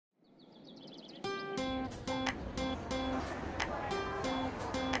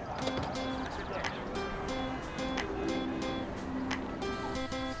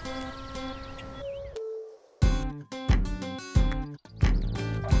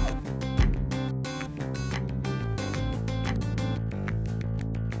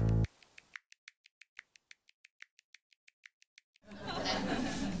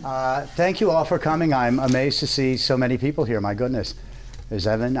Thank you all for coming. I'm amazed to see so many people here. My goodness. There's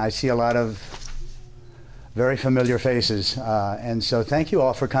Evan. I see a lot of very familiar faces. And so thank you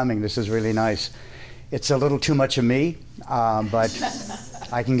all for coming. This is really nice. It's a little too much of me, but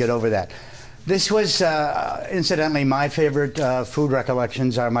I can get over that. This was, incidentally, my favorite food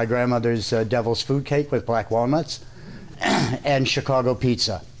recollections are my grandmother's devil's food cake with black walnuts and Chicago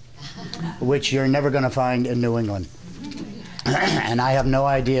pizza, which you're never going to find in New England. And I have no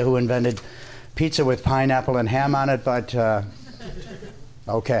idea who invented pizza with pineapple and ham on it, but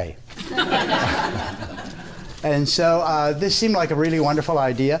okay. And so this seemed like a really wonderful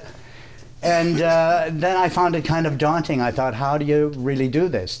idea. And then I found it kind of daunting. I thought, how do you really do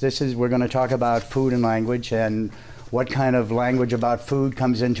this? We're going to talk about food and language and what kind of language about food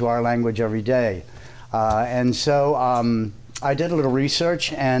comes into our language every day. And so I did a little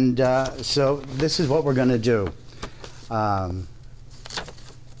research, and so this is what we're going to do.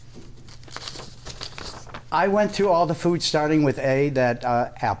 I went through all the food starting with A, that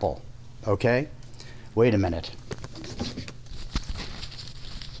apple, okay? Wait a minute.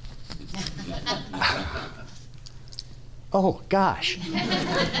 Oh, gosh.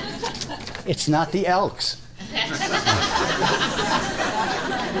 It's not the Elks.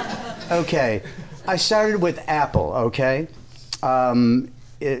 Okay, I started with apple, okay?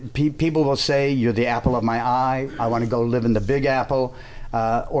 People will say, you're the apple of my eye, I want to go live in the Big Apple,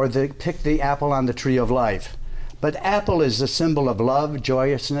 or they pick the apple on the tree of life. But apple is the symbol of love,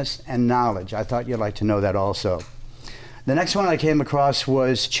 joyousness, and knowledge. I thought you'd like to know that also. The next one I came across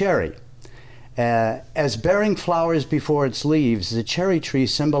was cherry. As bearing flowers before its leaves, the cherry tree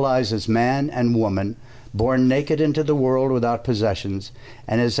symbolizes man and woman, born naked into the world without possessions,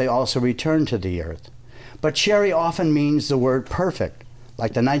 and as they also return to the earth. But cherry often means the word perfect,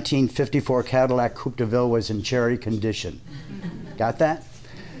 like the 1954 Cadillac Coupe de Ville was in cherry condition. Got that?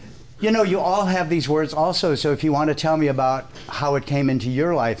 You know, you all have these words also, so if you want to tell me about how it came into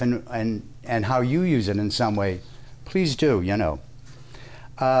your life and how you use it in some way, please do, you know.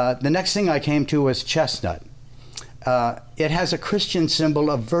 The next thing I came to was chestnut. It has a Christian symbol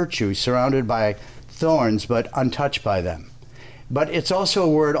of virtue surrounded by thorns but untouched by them. But it's also a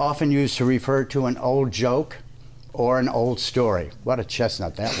word often used to refer to an old joke or an old story. What a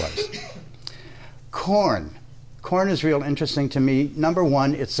chestnut that was. Corn. Corn is real interesting to me. Number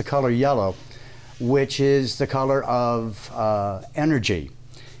one, it's the color yellow, which is the color of energy.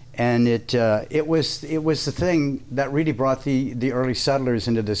 And it was the thing that really brought the early settlers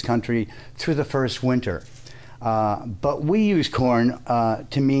into this country through the first winter. But we use corn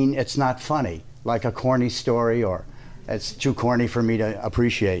to mean it's not funny, like a corny story, or it's too corny for me to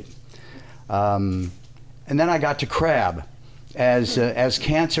appreciate. And then I got to crab. As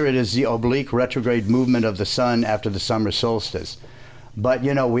Cancer, it is the oblique retrograde movement of the sun after the summer solstice. But,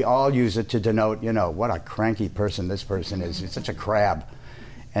 you know, we all use it to denote, you know, what a cranky person this person is. He's such a crab.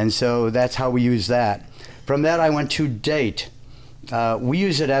 And so that's how we use that. From that, I went to date. We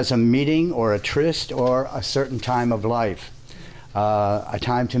use it as a meeting or a tryst or a certain time of life, a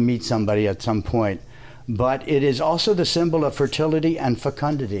time to meet somebody at some point. But it is also the symbol of fertility and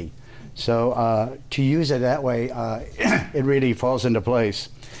fecundity. So to use it that way, it really falls into place.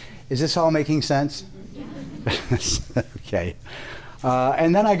 Is this all making sense? Okay.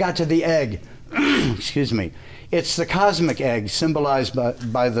 And then I got to the egg. Excuse me. It's the cosmic egg, symbolized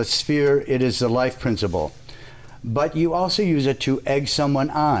by the sphere. It is the life principle. But you also use it to egg someone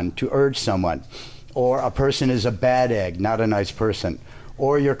on, to urge someone. Or a person is a bad egg, not a nice person.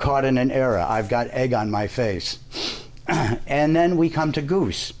 Or you're caught in an error. I've got egg on my face. And then we come to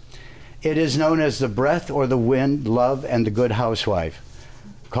goose. It is known as the breath or the wind, love, and the good housewife,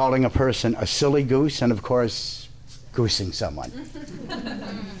 calling a person a silly goose and, of course, goosing someone.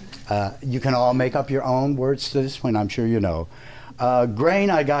 You can all make up your own words to this one, I'm sure you know. Grain,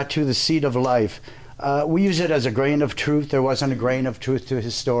 I got to the seed of life. We use it as a grain of truth. There wasn't a grain of truth to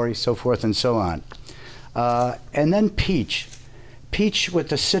his story, so forth and so on. And then peach. Peach with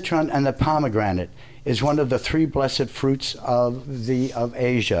the citron and the pomegranate is one of the three blessed fruits of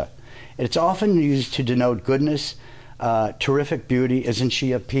Asia. It's often used to denote goodness, terrific beauty. Isn't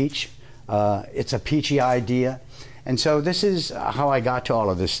she a peach? It's a peachy idea. And so this is how I got to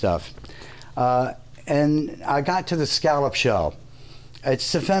all of this stuff. And I got to the scallop shell.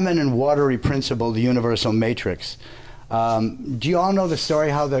 It's the feminine watery principle, the universal matrix. Do you all know the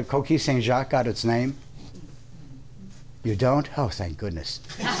story how the Coquille Saint-Jacques got its name? You don't? Oh, thank goodness.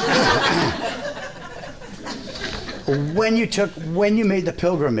 When you made the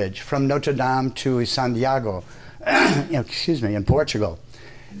pilgrimage from Notre Dame to Santiago, excuse me, in Portugal,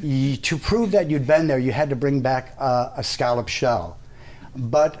 to prove that you'd been there, you had to bring back a scallop shell.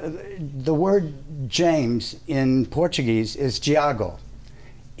 But the word James in Portuguese is Tiago.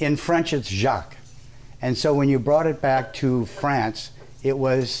 In French, it's Jacques. And so when you brought it back to France, it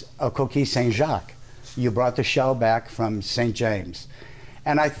was a coquille Saint-Jacques. You brought the shell back from St. James.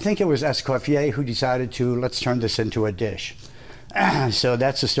 And I think it was Escoffier who decided to, let's turn this into a dish. So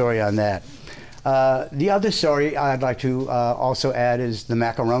that's the story on that. The other story I'd like to also add is the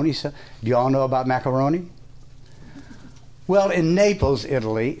macaroni. Do you all know about macaroni? Well, in Naples,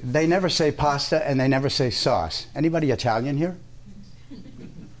 Italy, they never say pasta and they never say sauce. Anybody Italian here?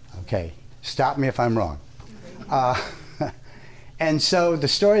 Okay, stop me if I'm wrong. And so the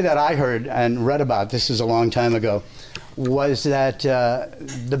story that I heard and read about, this is a long time ago, was that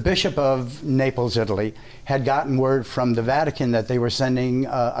the Bishop of Naples, Italy, had gotten word from the Vatican that they were sending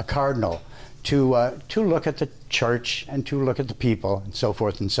a cardinal to look at the church and to look at the people and so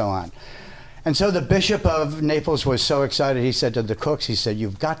forth and so on. And so the Bishop of Naples was so excited, he said to the cooks, he said,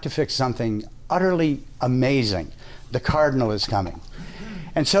 you've got to fix something utterly amazing. The cardinal is coming.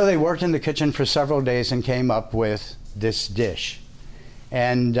 And so they worked in the kitchen for several days and came up with this dish.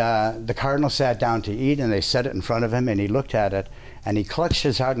 And the cardinal sat down to eat, and they set it in front of him, and he looked at it, and he clutched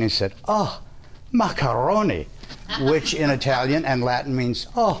his heart, and he said, oh, macaroni, which in Italian and Latin means,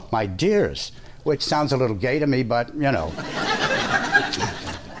 oh, my dears, which sounds a little gay to me, but, you know.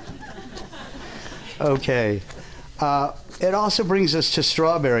 Okay. It also brings us to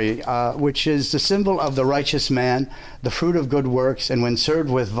strawberry, which is the symbol of the righteous man, the fruit of good works, and when served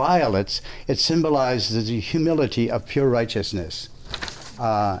with violets, it symbolizes the humility of pure righteousness.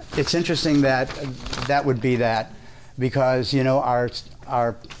 It's interesting that that would be that, because, you know,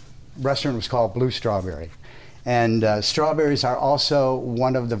 our restaurant was called Blue Strawberry. And strawberries are also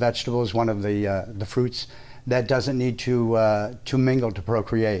one of the vegetables, one of the fruits that doesn't need to mingle to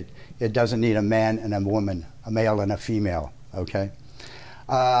procreate. It doesn't need a man and a woman, a male and a female, okay?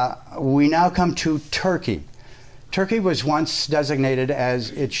 We now come to turkey. Turkey was once designated as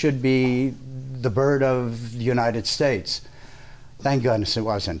it should be the bird of the United States. Thank goodness it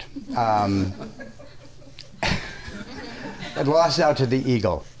wasn't. It lost out to the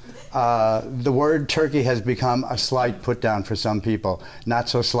eagle. The word turkey has become a slight put down for some people, not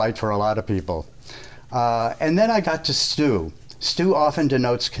so slight for a lot of people. And then I got to stew. Stew often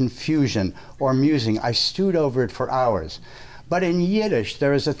denotes confusion or musing. I stewed over it for hours. But in Yiddish,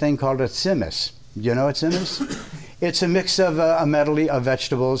 there is a thing called a tzimmus. Do you know what tzimmus? It's a mix of a medley of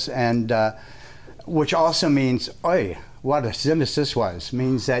vegetables, and which also means, oi, what a tzimmus this was,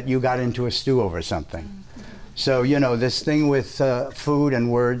 means that you got into a stew over something. So, you know, this thing with food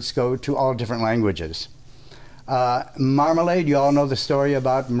and words go to all different languages. Marmalade, you all know the story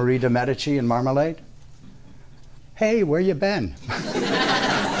about Marie de Medici and marmalade? Hey, where you been?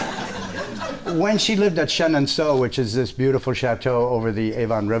 When she lived at Chenonceau, which is this beautiful chateau over the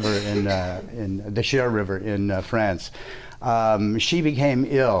Avon River in the Cher River in France, she became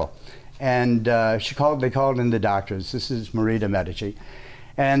ill, and they called in the doctors. This is Marie de Medici.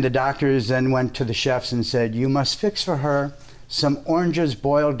 And the doctors then went to the chefs and said, you must fix for her some oranges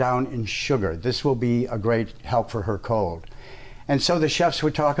boiled down in sugar. This will be a great help for her cold. And so the chefs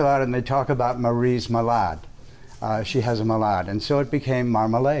would talk about it, and they'd talk about Marie's malade. She has a malade, and so it became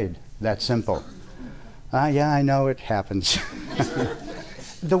marmalade. That simple. Yeah, I know it happens.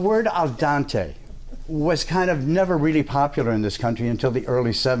 The word al dente was kind of never really popular in this country until the early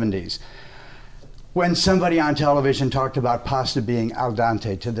 70s, when somebody on television talked about pasta being al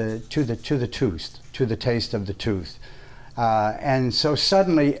dente, to the tooth, to the taste of the tooth. And so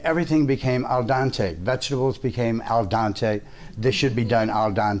suddenly everything became al dente. Vegetables became al dente. This should be done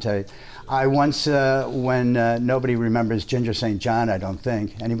al dente. I once, when nobody remembers Ginger St. John, I don't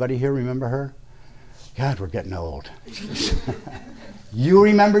think. Anybody here remember her? God, we're getting old. You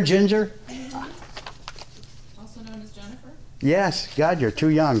remember Ginger? Also known as Jennifer? Yes. God, you're too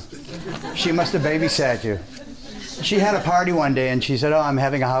young. She must have babysat you. She had a party one day, and she said, oh, I'm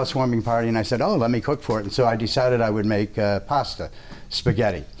having a housewarming party. And I said, oh, let me cook for it. And so I decided I would make pasta,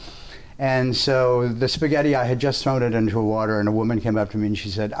 spaghetti. And so the spaghetti, I had just thrown it into water, and a woman came up to me and she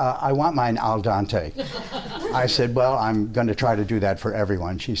said, I want mine al dente. I said, well, I'm going to try to do that for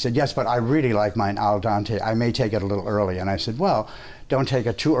everyone. She said, yes, but I really like mine al dente. I may take it a little early. And I said, well, don't take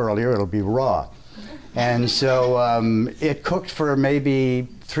it too early or it'll be raw. And so it cooked for maybe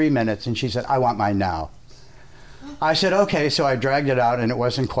 3 minutes, and she said, I want mine now. I said, okay, so I dragged it out, and it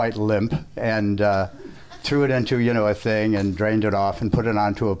wasn't quite limp, and threw it into, you know, a thing and drained it off and put it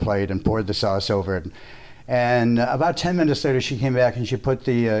onto a plate and poured the sauce over it. And about 10 minutes later, she came back and she put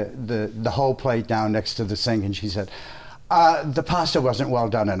the whole plate down next to the sink, and she said, the pasta wasn't well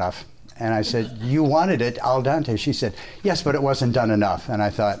done enough. And I said, you wanted it al dente. She said, yes, but it wasn't done enough. And I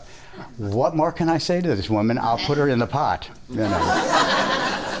thought, what more can I say to this woman? I'll put her in the pot, you know.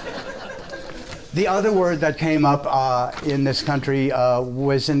 The other word that came up in this country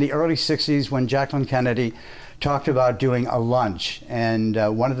was in the early 60s when Jacqueline Kennedy talked about doing a lunch. And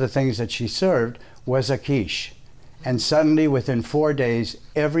one of the things that she served was a quiche. And suddenly, within 4 days,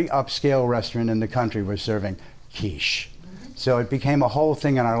 every upscale restaurant in the country was serving quiche. So it became a whole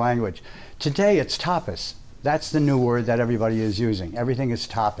thing in our language. Today, it's tapas. That's the new word that everybody is using. Everything is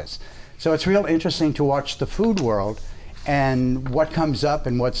tapas. So it's real interesting to watch the food world and what comes up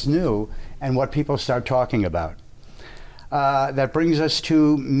and what's new and what people start talking about. That brings us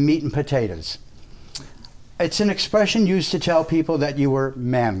to meat and potatoes. It's an expression used to tell people that you were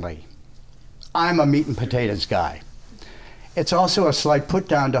manly. I'm a meat and potatoes guy. It's also a slight put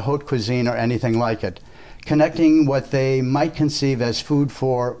down to haute cuisine or anything like it, connecting what they might conceive as food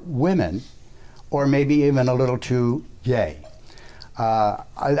for women, or maybe even a little too gay.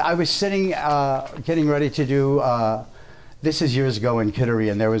 I was sitting, getting ready to do, this is years ago in Kittery,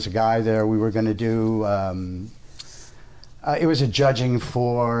 and there was a guy there. We were going to do, it was a judging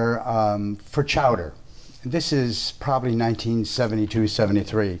for chowder. This is probably 1972,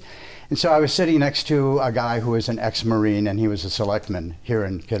 73. And so I was sitting next to a guy who was an ex-Marine, and he was a selectman here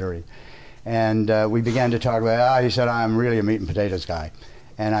in Kittery. And we began to talk about, he said, I'm really a meat and potatoes guy.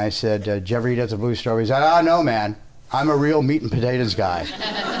 And I said, did you ever eat at the Blue Store? He said, no, man, I'm a real meat and potatoes guy.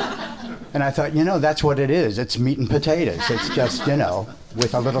 And I thought, you know, that's what it is. It's meat and potatoes. It's just, you know,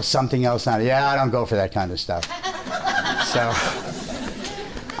 with a little something else on it. Yeah, I don't go for that kind of stuff. So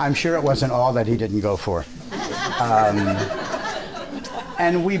I'm sure it wasn't all that he didn't go for.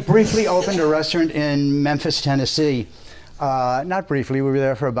 And we briefly opened a restaurant in Memphis, Tennessee. Not briefly, we were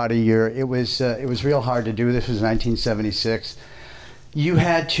there for about a year. It was real hard to do. This was 1976. You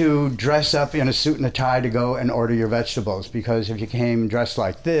had to dress up in a suit and a tie to go and order your vegetables, because if you came dressed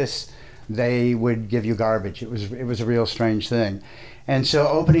like this, they would give you garbage. It was a real strange thing. And so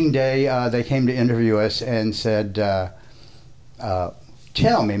opening day, they came to interview us and said, tell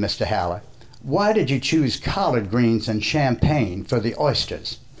me, Mr. Haller, why did you choose collard greens and champagne for the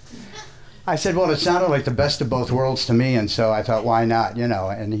oysters? I said, well, it sounded like the best of both worlds to me, and so I thought, why not, you know?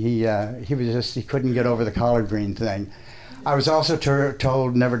 And he couldn't get over the collard green thing. I was also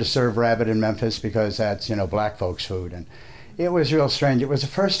told never to serve rabbit in Memphis because that's, you know, black folks' food. And it was real strange. It was the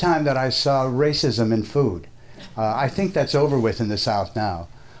first time that I saw racism in food. I think that's over with in the South now.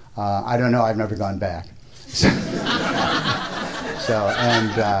 I don't know, I've never gone back.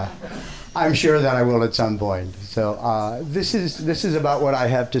 I'm sure that I will at some point. So this is about what I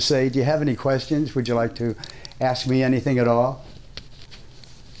have to say. Do you have any questions? Would you like to ask me anything at all?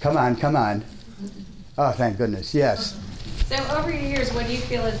 Come on, come on. Oh, thank goodness, yes. So over your years, what do you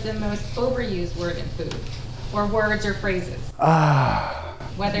feel is the most overused word in food? Or words or phrases?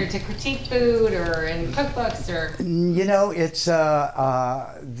 Whether to critique food or in cookbooks or... You know, it's,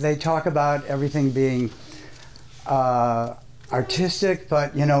 they talk about everything being artistic,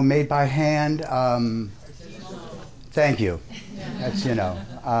 but, you know, made by hand. Thank you. That's, you know,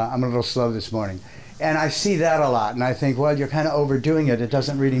 I'm a little slow this morning. And I see that a lot, and I think, well, you're kind of overdoing it. It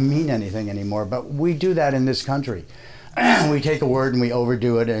doesn't really mean anything anymore, but we do that in this country. We take a word and we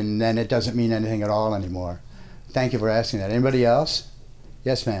overdo it, and then it doesn't mean anything at all anymore. Thank you for asking that. Anybody else?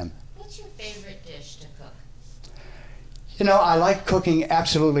 Yes, ma'am. What's your favorite dish to cook? You know, I like cooking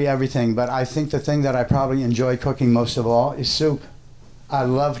absolutely everything, but I think the thing that I probably enjoy cooking most of all is soup. I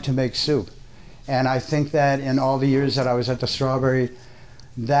love to make soup. And I think that in all the years that I was at the Strawberry,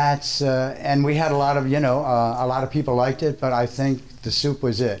 that's, and we had a lot of, you know, a lot of people liked it, but I think the soup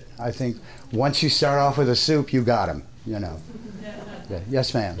was it. I think once you start off with a soup, you got them, you know. Yeah.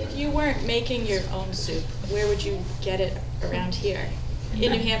 Yes, ma'am. If you weren't making your own soup, where would you get it around here?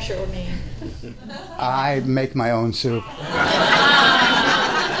 In New Hampshire or Maine? I make my own soup.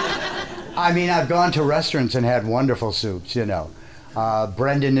 I mean, I've gone to restaurants and had wonderful soups, you know.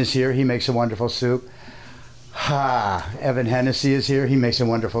 Brendan is here, he makes a wonderful soup. Evan Hennessy is here, he makes a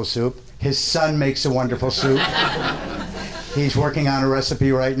wonderful soup. His son makes a wonderful soup. He's working on a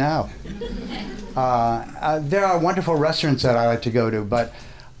recipe right now. There are wonderful restaurants that I like to go to, but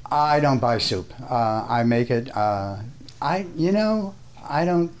I don't buy soup. I make it. I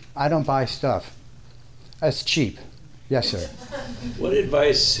don't buy stuff. That's cheap. Yes, sir. What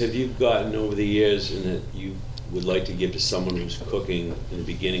advice have you gotten over the years and that you would like to give to someone who's cooking in the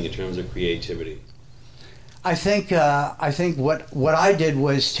beginning in terms of creativity? I think what I did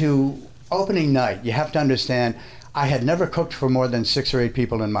was to opening night. You have to understand, I had never cooked for more than 6 or 8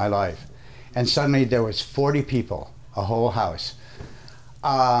 people in my life. And suddenly there was 40 people, a whole house.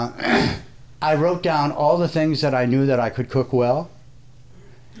 I wrote down all the things that I knew that I could cook well,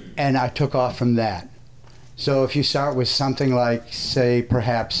 and I took off from that. So if you start with something like, say,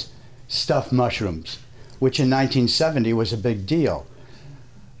 perhaps stuffed mushrooms, which in 1970 was a big deal.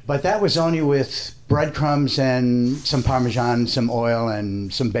 But that was only with breadcrumbs and some Parmesan, some oil,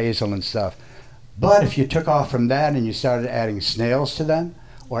 and some basil and stuff. But if you took off from that and you started adding snails to them,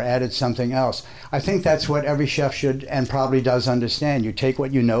 or added something else, I think that's what every chef should and probably does understand. You take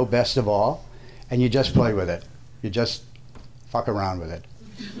what you know best of all, and you just play with it. You just fuck around with it.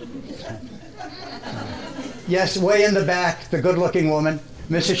 Yes, way in the back, the good-looking woman.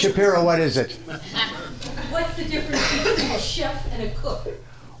 Mrs. Shapiro, what is it? What's the difference between a chef and a cook?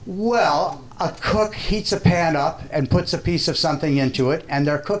 Well, a cook heats a pan up and puts a piece of something into it, and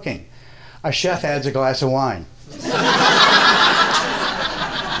they're cooking. A chef adds a glass of wine.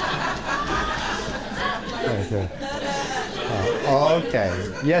 Okay.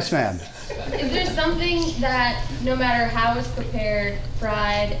 Okay. Yes, ma'am. Is there something that, no matter how it's prepared,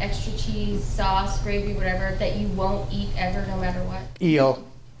 fried, extra cheese, sauce, gravy, whatever, that you won't eat ever, no matter what? Eel.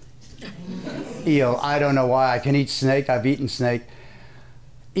 Eel. I don't know why. I can eat snake. I've eaten snake.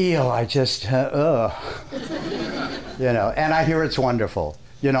 Eel, I just, ugh. You know, and I hear it's wonderful.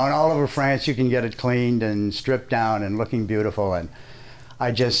 You know, and all over France you can get it cleaned and stripped down and looking beautiful, and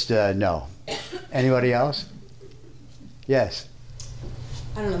I just, no. Anybody else? Yes.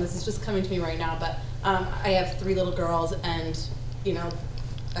 I don't know, this is just coming to me right now, but I have 3 little girls, and, you know,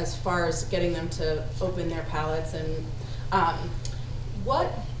 as far as getting them to open their palates, and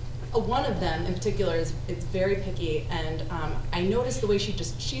one of them in particular is very picky, and I noticed the way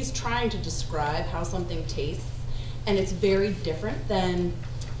she's trying to describe how something tastes, and it's very different than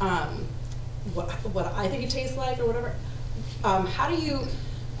what I think it tastes like or whatever. How do you,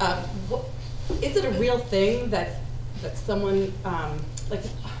 is it a real thing that someone like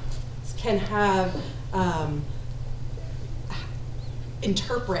can have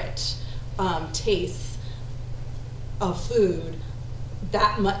interpret tastes of food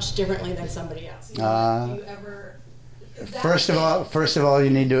that much differently than somebody else? Do you ever? First of all, you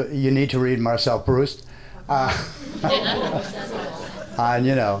need to read Marcel Proust. And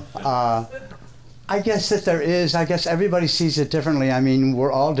you know, I guess that there is. I guess everybody sees it differently. I mean,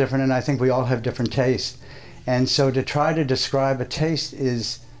 we're all different, and I think we all have different tastes. And so to try to describe a taste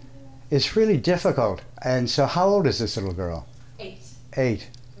is really difficult. And so, how old is this little girl? 8. 8.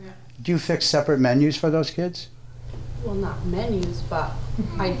 Yeah. Do you fix separate menus for those kids? Well, not menus, but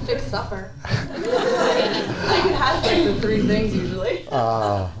I fix supper. I can have like the 3 things usually.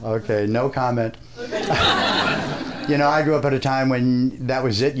 Oh, okay. No comment. You know, I grew up at a time when that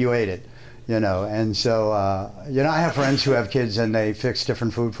was it. You ate it. You know, and so, you know, I have friends who have kids and they fix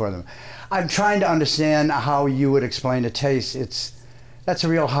different food for them. I'm trying to understand how you would explain a taste. That's a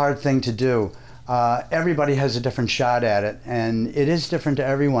real hard thing to do. Everybody has a different shot at it, and it is different to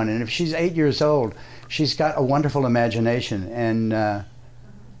everyone. And if she's 8 years old, she's got a wonderful imagination. And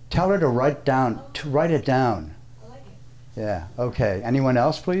tell her to write it down. I like it. Yeah. Okay. Anyone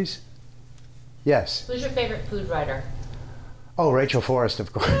else, please? Yes. Who's your favorite food writer? Oh, Rachel Forrest,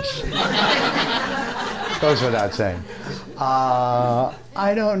 of course. Goes without saying.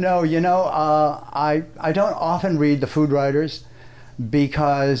 I don't know. You know, I don't often read the food writers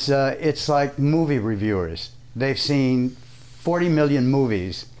because it's like movie reviewers. They've seen 40 million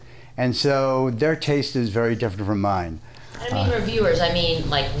movies, and so their taste is very different from mine. I don't mean reviewers, I mean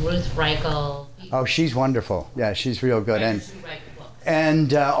like Ruth Reichel. Oh, she's wonderful. Yeah, she's real good. Right, And she writes books.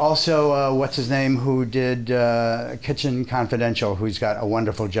 and also, what's his name, who did Kitchen Confidential, who's got a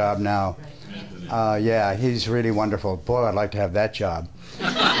wonderful job now. Yeah, he's really wonderful. Boy, I'd like to have that job.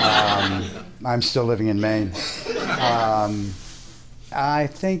 I'm still living in Maine. I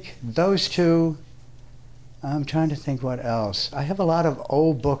think those 2. I'm trying to think what else. I have a lot of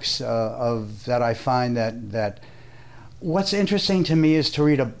old books that I find that what's interesting to me is to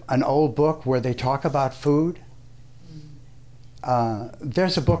read an old book where they talk about food.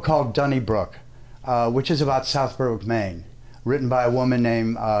 There's a book called Donnybrook, which is about South Berwick, Maine, written by a woman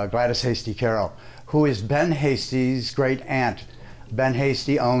named Gladys Hasty Carroll, who is Ben Hasty's great aunt. Ben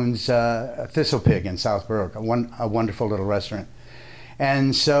Hasty owns Thistle Pig in South Berwick, a wonderful little restaurant.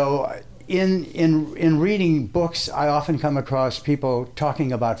 And so in reading books, I often come across people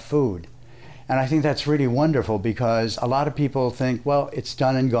talking about food. And I think that's really wonderful because a lot of people think, well, it's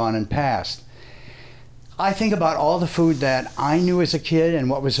done and gone and past. I think about all the food that I knew as a kid and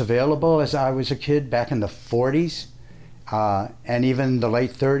what was available as I was a kid back in the 40s and even the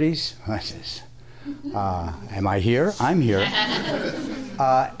late 30s. Am I here? I'm here.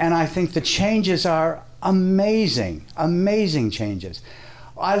 And I think the changes are amazing, amazing changes.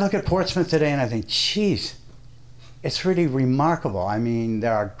 I look at Portsmouth today and I think, geez, it's really remarkable. I mean,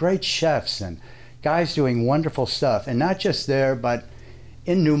 there are great chefs and guys doing wonderful stuff, and not just there, but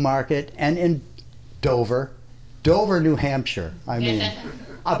in Newmarket and in Dover, New Hampshire. I mean,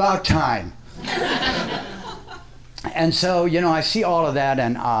 about time. And so, you know, I see all of that,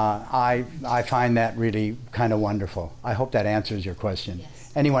 and I find that really kind of wonderful. I hope that answers your question.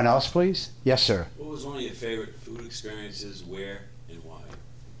 Yes. Anyone else, please? Yes, sir. What was one of your favorite food experiences, where and why?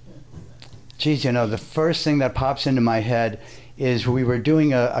 Geez, you know, the first thing that pops into my head is we were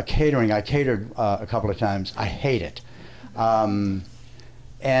doing a catering. I catered a couple of times. I hate it. And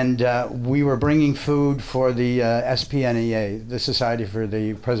we were bringing food for the SPNEA, the Society for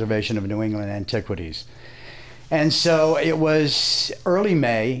the Preservation of New England Antiquities. And so it was early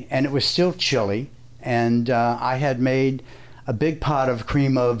May, and it was still chilly, and I had made a big pot of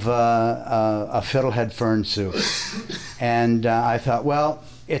cream of a fiddlehead fern soup. And I thought, well,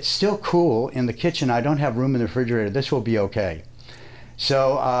 it's still cool in the kitchen. I don't have room in the refrigerator. This will be okay.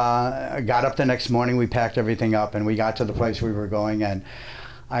 So I got up the next morning, we packed everything up, and we got to the place we were going, and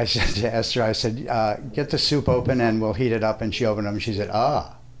I said to Esther, I said, get the soup open and we'll heat it up. And she opened them and she said,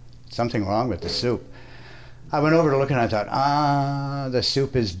 something wrong with the soup. I went over to look and I thought, the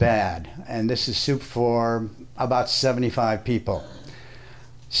soup is bad. And this is soup for about 75 people.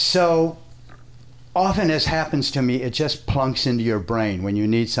 So often, as happens to me, it just plunks into your brain when you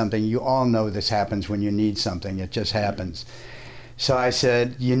need something. You all know this happens when you need something. It just happens. So I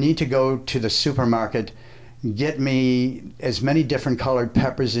said, you need to go to the supermarket, get me as many different colored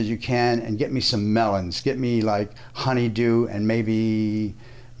peppers as you can, and get me some melons. Get me like honeydew and maybe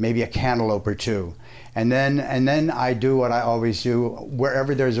a cantaloupe or two. And then I do what I always do.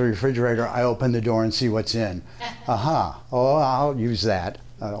 Wherever there's a refrigerator, I open the door and see what's in. Oh, I'll use that.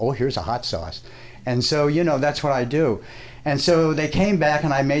 Here's a hot sauce. And so, you know, that's what I do. And so they came back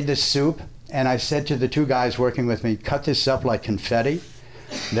and I made this soup, and I said to the two guys working with me, cut this up like confetti.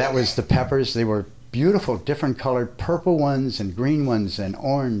 That was the peppers. They were beautiful, different colored, purple ones and green ones and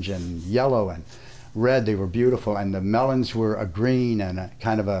orange and yellow and red. They were beautiful. And the melons were a green and a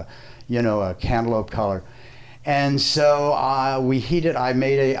kind of a, you know, a cantaloupe color. And so we heated. I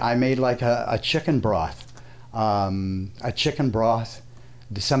made like a chicken broth.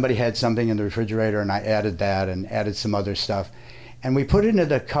 Somebody had something in the refrigerator, and I added that and added some other stuff. And we put it into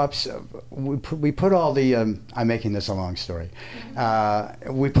the cups. We put all the. I'm making this a long story.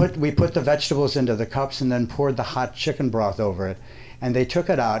 We put the vegetables into the cups and then poured the hot chicken broth over it. And they took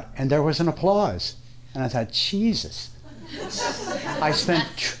it out, and there was an applause. And I thought, Jesus, I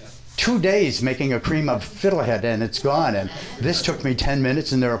spent 2 days making a cream of fiddlehead, and it's gone. And this took me 10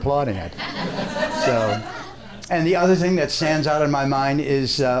 minutes, and they're applauding it. So, and the other thing that stands out in my mind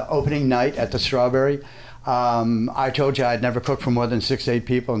is opening night at the Strawberry. I told you I'd never cooked for more than 6 to 8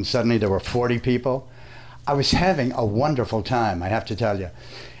 people, and suddenly there were 40 people. I was having a wonderful time, I have to tell you.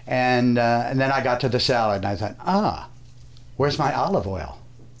 And then I got to the salad, and I thought, where's my olive oil?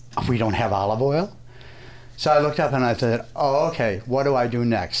 We don't have olive oil? So I looked up and I thought, okay, what do I do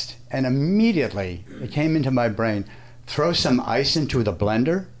next? And immediately it came into my brain, throw some ice into the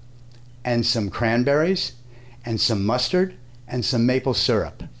blender, and some cranberries, and some mustard, and some maple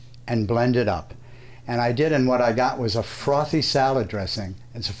syrup, and blend it up. And I did, and what I got was a frothy salad dressing.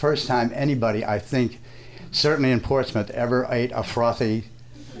 It's the first time anybody, I think, certainly in Portsmouth, ever ate a frothy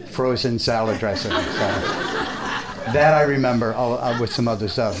frozen salad dressing. So that I remember with some other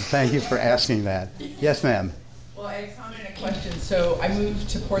stuff. Thank you for asking that. Yes, ma'am. Well, I have a comment and a question. So I moved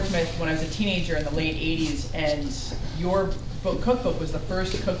to Portsmouth when I was a teenager in the late 80s, and your cookbook was the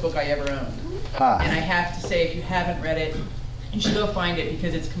first cookbook I ever owned. And I have to say, if you haven't read it, you should go find it,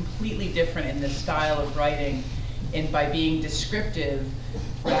 because it's completely different in the style of writing and by being descriptive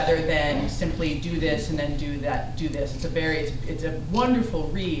rather than simply do this and then do that, do this. It's a wonderful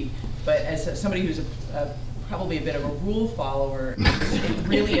read, but as somebody who's probably a bit of a rule follower, it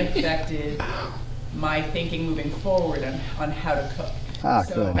really affected my thinking moving forward on how to cook.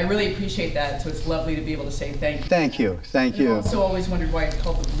 So good. I really appreciate that, so it's lovely to be able to say thank you. Thank you, thank you. I also always wondered why it's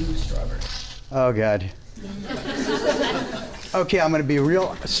called the blue strawberry. Oh, God. Okay, I'm going to be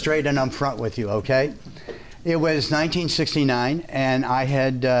real straight and upfront with you, okay? It was 1969, and I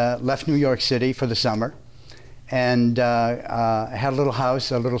had left New York City for the summer, and had a little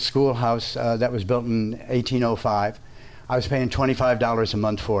house, a little schoolhouse that was built in 1805. I was paying $25 a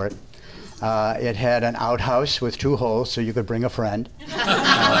month for it. It had an outhouse with 2 holes, so you could bring a friend,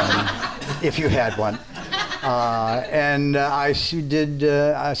 if you had one. And I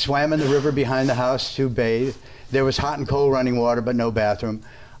swam in the river behind the house to bathe. There was hot and cold running water, but no bathroom.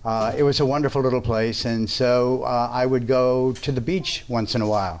 It was a wonderful little place, and so I would go to the beach once in a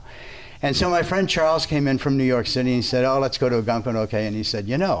while. And so my friend Charles came in from New York City, and he said, oh, let's go to Algonquin, okay? And he said,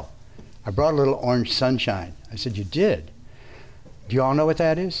 you know, I brought a little orange sunshine. I said, you did? Do you all know what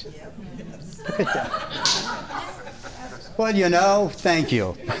that is? Yep. Look at that. Well, you know, thank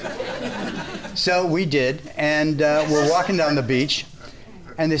you. So we did, and we're walking down the beach,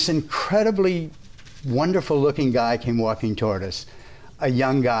 and this incredibly wonderful-looking guy came walking toward us. A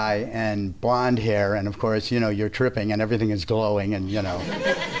young guy and blonde hair, and of course, you know, you're tripping and everything is glowing, and you know,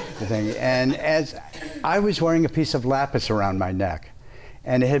 the thing. And as I was wearing a piece of lapis around my neck,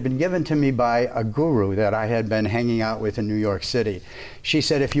 and it had been given to me by a guru that I had been hanging out with in New York City. She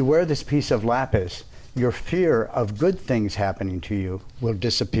said, if you wear this piece of lapis, your fear of good things happening to you will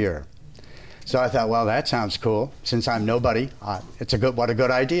disappear. So I thought, well, that sounds cool. Since I'm nobody, what a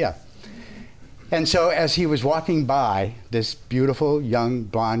good idea. And so as he was walking by, this beautiful young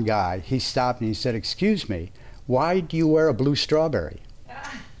blonde guy, he stopped and he said, excuse me, why do you wear a blue strawberry?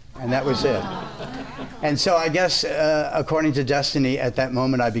 And that was it. And so I guess, according to destiny, at that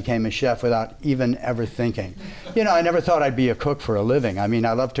moment I became a chef without even ever thinking. You know, I never thought I'd be a cook for a living. I mean,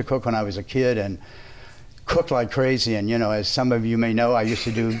 I loved to cook when I was a kid and cooked like crazy. And, you know, as some of you may know, I used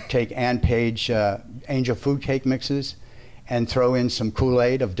to take Ann Page angel food cake mixes and throw in some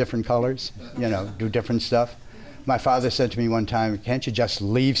Kool-Aid of different colors, you know, do different stuff. My father said to me one time, can't you just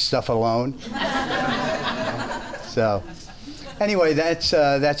leave stuff alone? So anyway, that's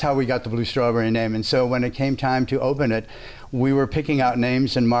how we got the Blue Strawberry name. And so when it came time to open it, we were picking out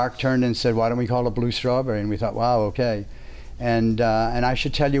names, and Mark turned and said, why don't we call it Blue Strawberry? And we thought, wow, okay. And I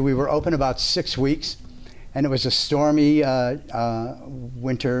should tell you, we were open about 6 weeks, and it was a stormy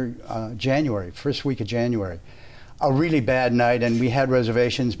winter, January, first week of January. A really bad night, and we had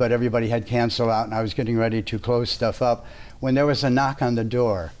reservations, but everybody had canceled out, and I was getting ready to close stuff up when there was a knock on the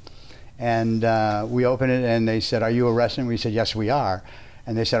door. And we opened it, and they said, are you a restaurant? We said, yes, we are.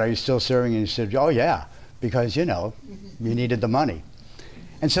 And they said, are you still serving? And he said, oh, yeah, because, you know, you needed the money.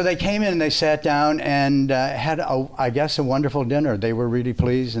 And so they came in, and they sat down and had, I guess, a wonderful dinner. They were really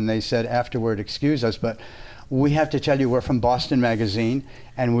pleased, and they said afterward, excuse us, but we have to tell you, we're from Boston Magazine,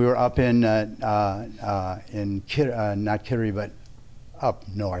 and we were up in not Kittery, but up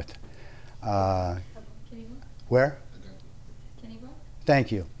north. Where?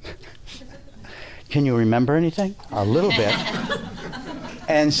 Thank you. Can you remember anything? A little bit.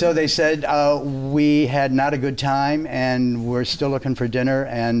 And so they said, we had not a good time, and we're still looking for dinner,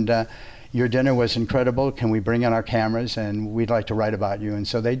 and your dinner was incredible. Can we bring in our cameras, and we'd like to write about you? And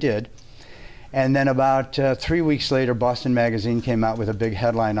so they did. And then about 3 weeks later, Boston Magazine came out with a big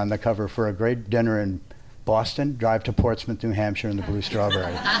headline on the cover for a great dinner in Boston, drive to Portsmouth, New Hampshire, in the Blue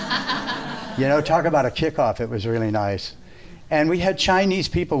Strawberry. You know, talk about a kickoff. It was really nice. And we had Chinese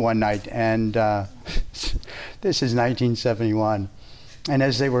people one night, and this is 1971. And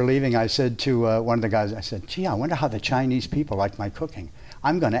as they were leaving, I said to one of the guys, I said, gee, I wonder how the Chinese people like my cooking.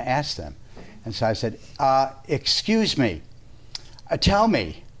 I'm going to ask them. And so I said, excuse me, tell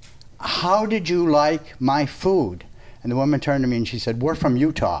me, how did you like my food? And the woman turned to me and she said, we're from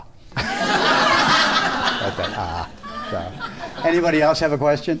Utah. I thought, so. Anybody else have a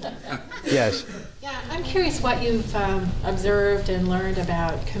question? Yes. Yeah, I'm curious what you've observed and learned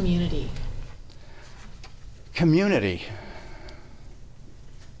about community. Community.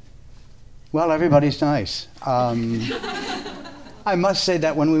 Well, everybody's nice. I must say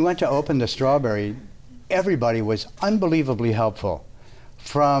that when we went to open the Strawberry, everybody was unbelievably helpful.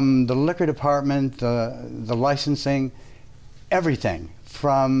 From the liquor department, the licensing, everything.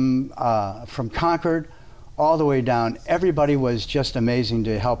 From Concord all the way down, everybody was just amazing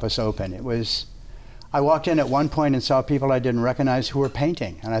to help us open. It was, I walked in at one point and saw people I didn't recognize who were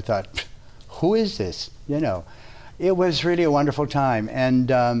painting, and I thought, who is this? You know, it was really a wonderful time. And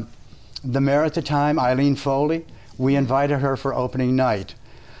the mayor at the time, Eileen Foley, we invited her for opening night.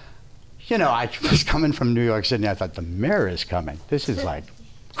 You know, I was coming from New York City, and I thought, the mayor is coming. This is like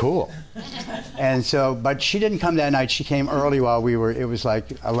cool. And so, but she didn't come that night. She came early while we were, it was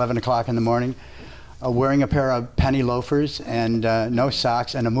like 11 o'clock in the morning, wearing a pair of penny loafers and no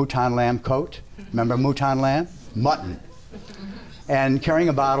socks and a mouton lamb coat. Remember mouton lamb? Mutton. And carrying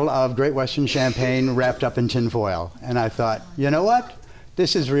a bottle of Great Western champagne wrapped up in tin foil. And I thought, you know what?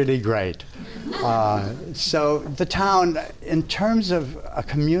 This is really great. So the town, in terms of a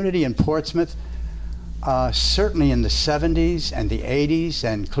community in Portsmouth, certainly in the 70s and the 80s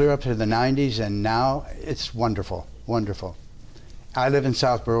and clear up to the 90s, and now it's wonderful, wonderful. I live in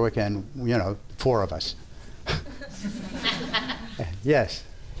South Berwick, and, you know, 4 of us. Yes?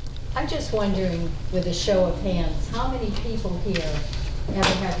 I'm just wondering, with a show of hands, how many people here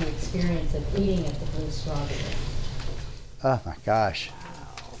ever had the experience of eating at the Blue Strawberry? Oh my gosh.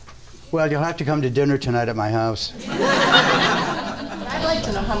 Well, you'll have to come to dinner tonight at my house. I'd like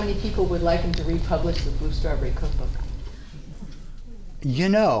to know how many people would like him to republish the Blue Strawberry Cookbook. You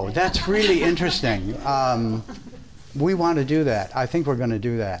know, that's really interesting. We want to do that. I think we're going to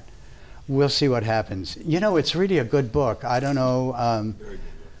do that. We'll see what happens. You know, it's really a good book. I don't know.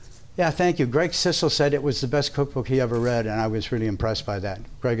 Yeah, thank you. Greg Sissel said it was the best cookbook he ever read, and I was really impressed by that.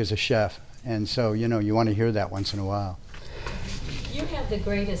 Greg is a chef, and so, you know, you want to hear that once in a while. You have the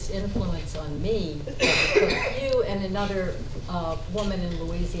greatest influence on me as a cook. You and another woman in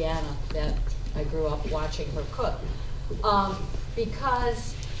Louisiana that I grew up watching her cook.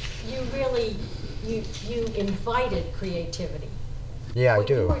 Because you really, you invited creativity. Yeah, I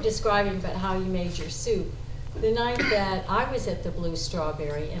do. What you were describing about how you made your soup, the night that I was at the Blue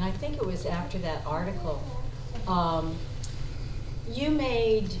Strawberry, and I think it was after that article, you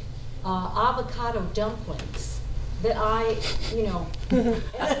made avocado dumplings that I, you know,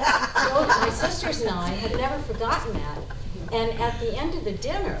 both my sisters and I had never forgotten that. And at the end of the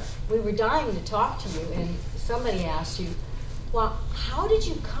dinner, we were dying to talk to you, and somebody asked you, well, how did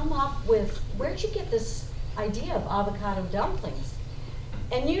you come up with, where'd you get this idea of avocado dumplings?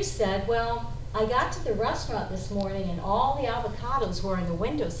 And you said, well, I got to the restaurant this morning and all the avocados were on the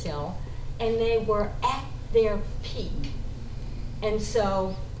windowsill and they were at their peak. And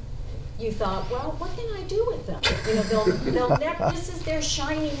so you thought, well, what can I do with them? You know, they'll never, this is their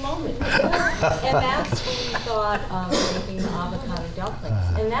shining moment. And that's when you thought of making the avocado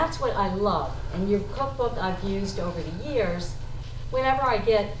dumplings. And that's what I love. And your cookbook I've used over the years, whenever I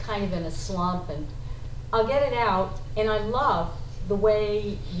get kind of in a slump, and I'll get it out, and I love the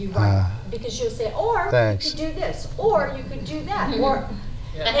way you write, because you'll say, or thanks. you could do this, or you could do that, or,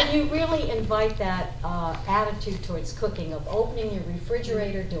 and you really invite that attitude towards cooking of opening your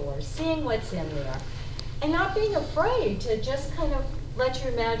refrigerator doors, seeing what's in there, and not being afraid to just kind of let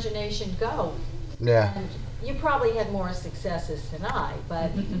your imagination go. Yeah. And you probably had more successes than I,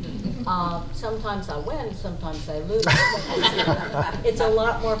 but sometimes I win, sometimes I lose. It's a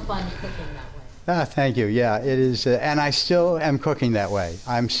lot more fun cooking that way. Thank you. Yeah, it is. And I still am cooking that way.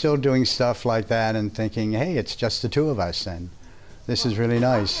 I'm still doing stuff like that and thinking, hey, it's just the two of us then. This is really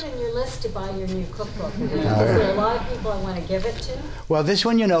nice. Put on your list to buy your new cookbook. Is there a lot of people I want to give it to? Well, this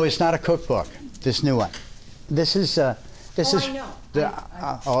one, you know, is not a cookbook. This new one. This is. I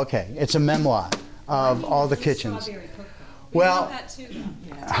know. Okay. It's a memoir of all the kitchens. Well, we want that too,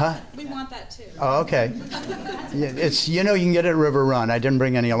 though. Huh? We want that too. Oh, okay. Yeah, it's, you know, you can get it at River Run. I didn't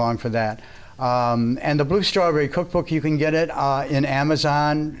bring any along for that. And the Blue Strawberry Cookbook, you can get it in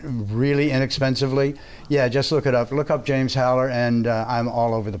Amazon really inexpensively. Yeah, just look it up. Look up James Haller, and I'm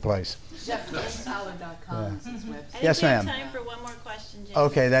all over the place. JeffJamesHaller.com is his website. Yes, ma'am. Time for one more question, James.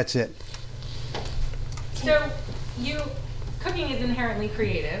 Okay, that's it. So, cooking is inherently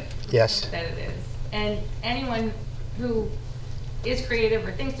creative. Yes. That it is. And anyone who is creative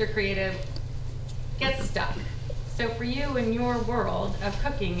or thinks they're creative gets stuck. So for you in your world of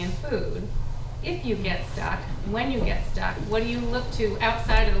cooking and food, if you get stuck, when you get stuck, what do you look to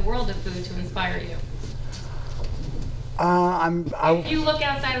outside of the world of food to inspire you? If you look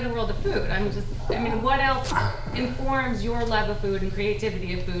outside of the world of food, what else informs your love of food and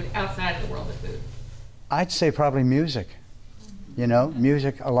creativity of food outside of the world of food? I'd say probably music. You know,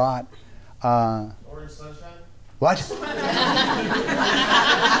 music a lot. Orange Sunshine? What?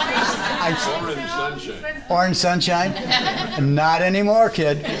 Orange Sunshine. Orange Sunshine? Not anymore,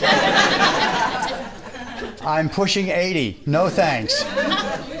 kid. I'm pushing 80. No thanks.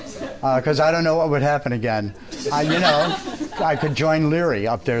 Because I don't know what would happen again. You know, I could join Leary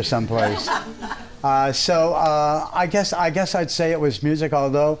up there someplace. So I guess I'd say it was music,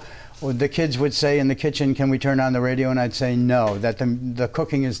 although the kids would say in the kitchen, can we turn on the radio? And I'd say no, that the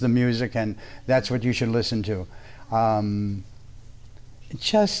cooking is the music, and that's what you should listen to.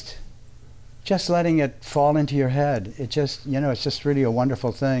 Just letting it fall into your head. It just, you know, it's just really a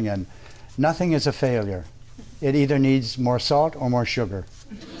wonderful thing, and nothing is a failure. It either needs more salt or more sugar.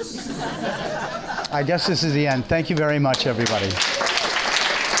 I guess this is the end. Thank you very much, everybody.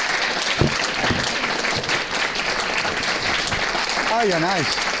 Oh, you're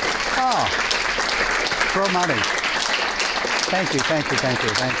nice. Oh, throw money. Thank you, thank you, thank you,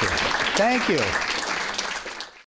 thank you. Thank you.